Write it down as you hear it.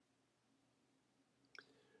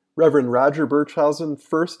Reverend Roger Birchhausen,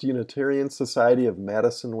 First Unitarian Society of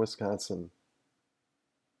Madison, Wisconsin.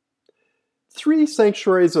 Three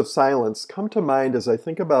sanctuaries of silence come to mind as I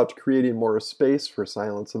think about creating more space for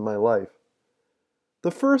silence in my life.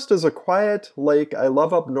 The first is a quiet lake I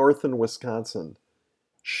love up north in Wisconsin.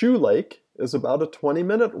 Shoe Lake is about a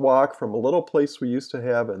 20-minute walk from a little place we used to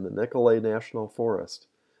have in the Nicolet National Forest.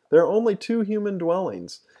 There are only two human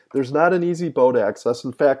dwellings. There's not an easy boat access.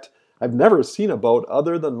 In fact, I've never seen a boat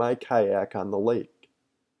other than my kayak on the lake.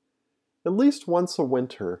 At least once a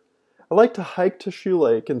winter, I like to hike to Shoe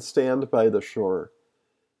Lake and stand by the shore.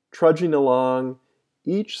 Trudging along,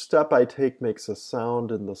 each step I take makes a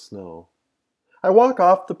sound in the snow. I walk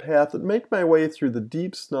off the path and make my way through the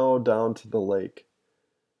deep snow down to the lake.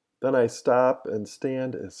 Then I stop and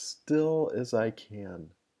stand as still as I can.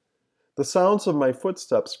 The sounds of my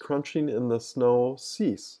footsteps crunching in the snow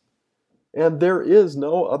cease, and there is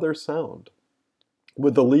no other sound.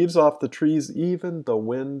 With the leaves off the trees, even the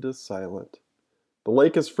wind is silent. The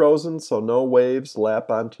lake is frozen, so no waves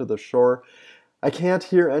lap onto the shore. I can't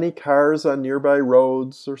hear any cars on nearby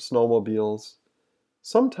roads or snowmobiles.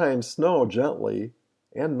 Sometimes snow gently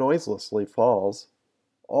and noiselessly falls.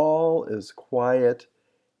 All is quiet,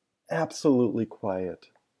 absolutely quiet.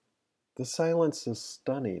 The silence is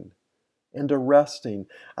stunning and arresting.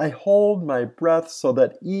 I hold my breath so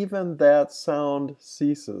that even that sound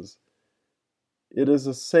ceases. It is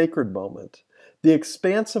a sacred moment. The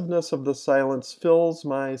expansiveness of the silence fills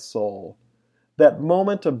my soul. That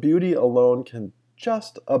moment of beauty alone can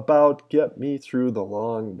just about get me through the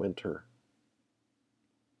long winter.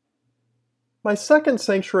 My second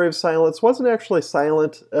sanctuary of silence wasn't actually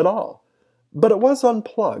silent at all, but it was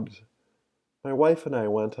unplugged. My wife and I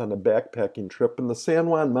went on a backpacking trip in the San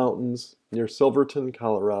Juan Mountains near Silverton,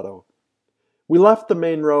 Colorado. We left the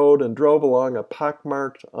main road and drove along a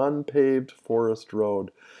pockmarked, unpaved forest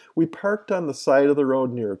road. We parked on the side of the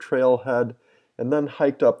road near a trailhead and then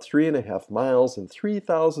hiked up 3.5 miles and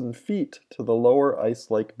 3,000 feet to the lower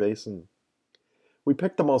Ice Lake Basin. We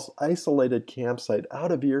picked the most isolated campsite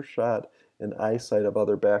out of earshot and eyesight of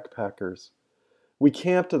other backpackers. We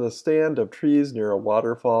camped in a stand of trees near a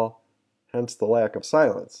waterfall, hence the lack of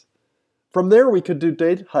silence. From there, we could do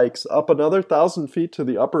day hikes up another 1,000 feet to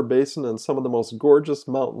the upper basin and some of the most gorgeous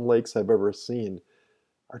mountain lakes I've ever seen.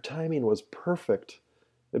 Our timing was perfect.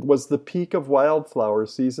 It was the peak of wildflower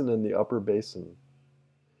season in the upper basin.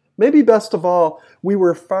 Maybe best of all, we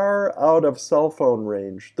were far out of cell phone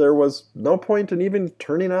range. There was no point in even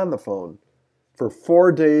turning on the phone. For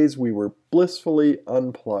 4 days, we were blissfully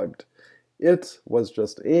unplugged. It was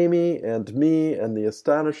just Amy and me and the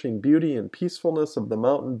astonishing beauty and peacefulness of the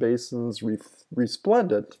mountain basins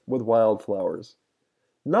resplendent with wildflowers.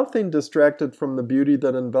 Nothing distracted from the beauty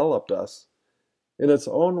that enveloped us. In its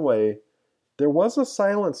own way, there was a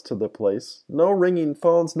silence to the place. No ringing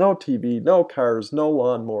phones, no TV, no cars, no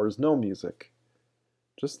lawnmowers, no music.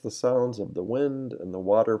 Just the sounds of the wind and the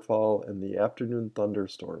waterfall and the afternoon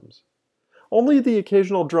thunderstorms. Only the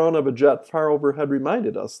occasional drone of a jet far overhead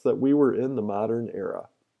reminded us that we were in the modern era.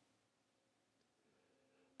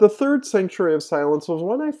 The third sanctuary of silence was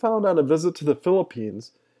one I found on a visit to the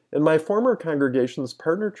Philippines in my former congregation's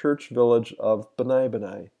partner church village of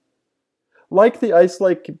Banay. Like the Ice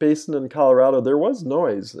Lake Basin in Colorado, there was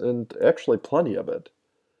noise, and actually plenty of it.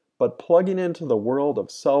 But plugging into the world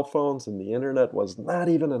of cell phones and the internet was not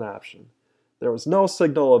even an option. There was no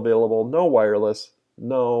signal available, no wireless,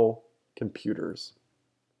 no computers.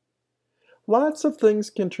 Lots of things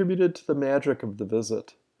contributed to the magic of the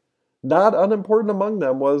visit. Not unimportant among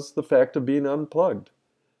them was the fact of being unplugged.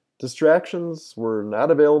 Distractions were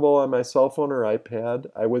not available on my cell phone or iPad.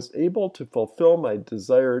 I was able to fulfill my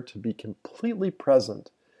desire to be completely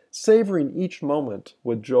present, savoring each moment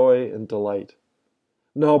with joy and delight.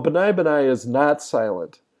 No, Banay is not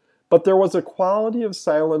silent, but there was a quality of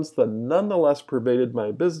silence that nonetheless pervaded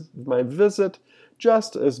my visit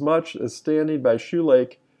just as much as standing by Shoe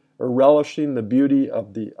Lake or relishing the beauty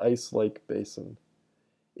of the Ice Lake Basin.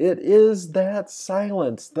 It is that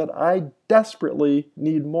silence that I desperately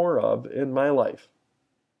need more of in my life.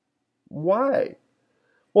 Why?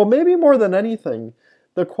 Well, maybe more than anything,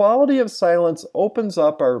 the quality of silence opens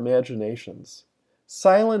up our imaginations.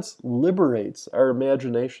 Silence liberates our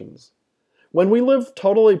imaginations. When we live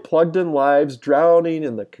totally plugged-in lives, drowning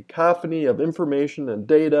in the cacophony of information and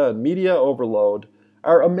data and media overload,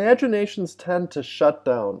 our imaginations tend to shut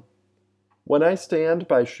down. When I stand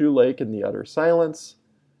by Shoe Lake in the utter silence,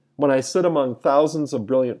 when I sit among thousands of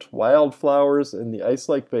brilliant wildflowers in the Ice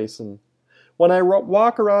Lake Basin, when I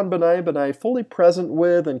walk around Banay fully present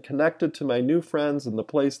with and connected to my new friends and the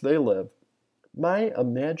place they live, my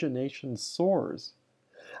imagination soars.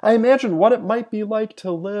 I imagine what it might be like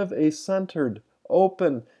to live a centered,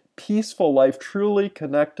 open, peaceful life truly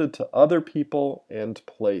connected to other people and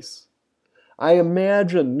place. I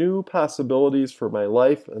imagine new possibilities for my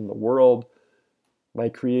life and the world. My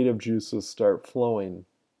creative juices start flowing.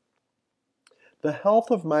 The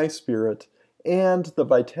health of my spirit and the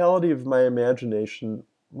vitality of my imagination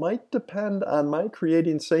might depend on my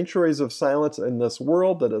creating sanctuaries of silence in this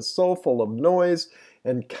world that is so full of noise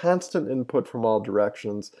and constant input from all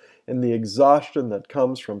directions, and the exhaustion that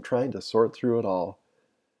comes from trying to sort through it all.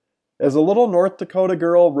 As a little North Dakota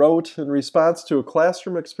girl wrote in response to a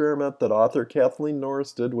classroom experiment that author Kathleen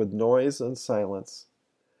Norris did with noise and silence,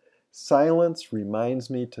 "Silence reminds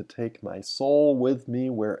me to take my soul with me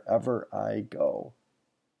wherever I go."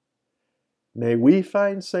 May we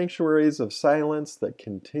find sanctuaries of silence that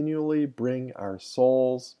continually bring our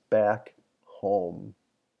souls back home.